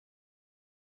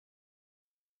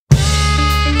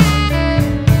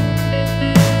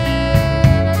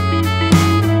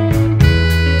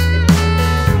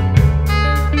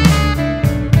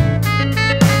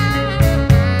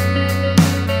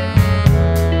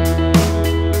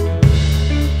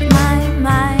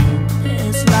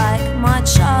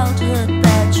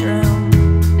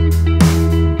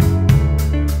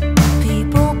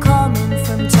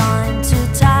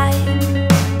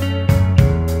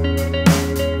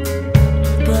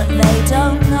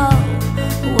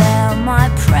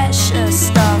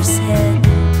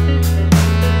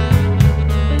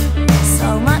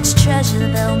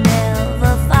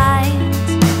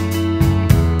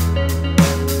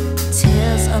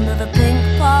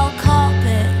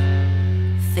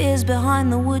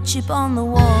behind the wood chip on the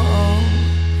wall.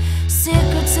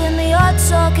 Secrets in the odd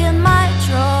sock in my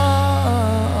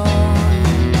drawer.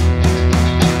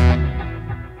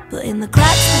 But in the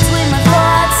cracks between my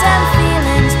thoughts and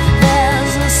feelings,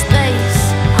 there's a space,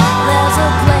 there's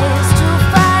a place to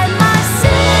find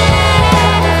myself.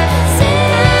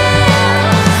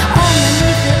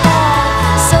 Underneath it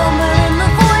all, somewhere in the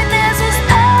void, there's a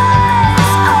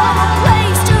space, a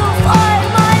place to find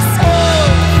myself.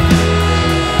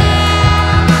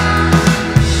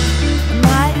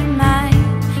 My mind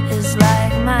is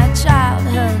like my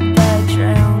childhood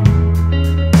bedroom.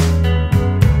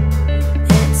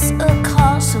 It's a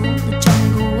castle the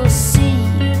jungle will see.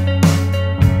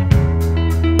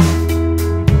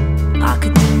 I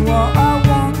could do what I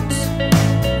want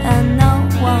and no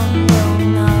one will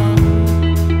know.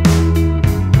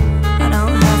 I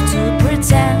don't have to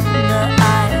pretend that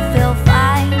I feel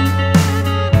fine.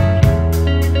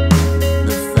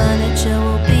 The furniture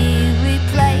will be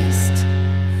replaced,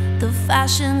 the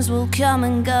fashions will come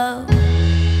and go.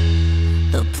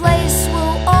 The place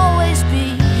will always be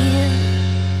here,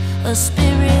 a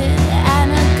spirit and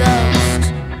a ghost.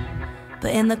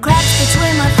 But in the cracks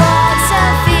between my thoughts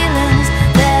and feelings,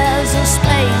 there's a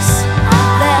space,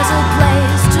 there's a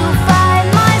place to find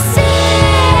myself.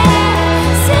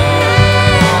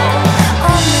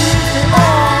 Underneath it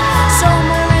all,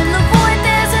 somewhere in the void,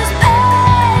 there's a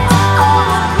space,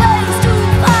 a place to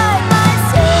find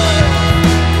myself.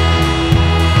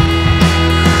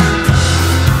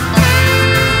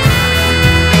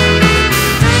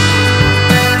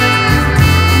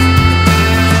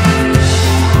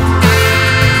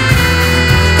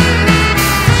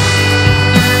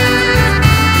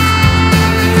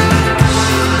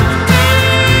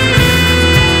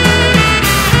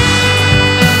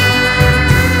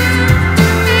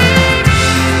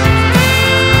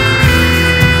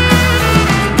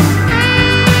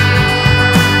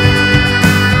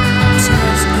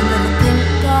 Tears under the pink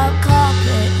dark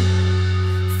carpet,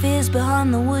 fears behind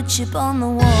the wood chip on the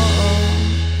wall.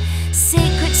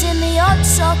 Secrets in the odd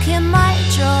sock in my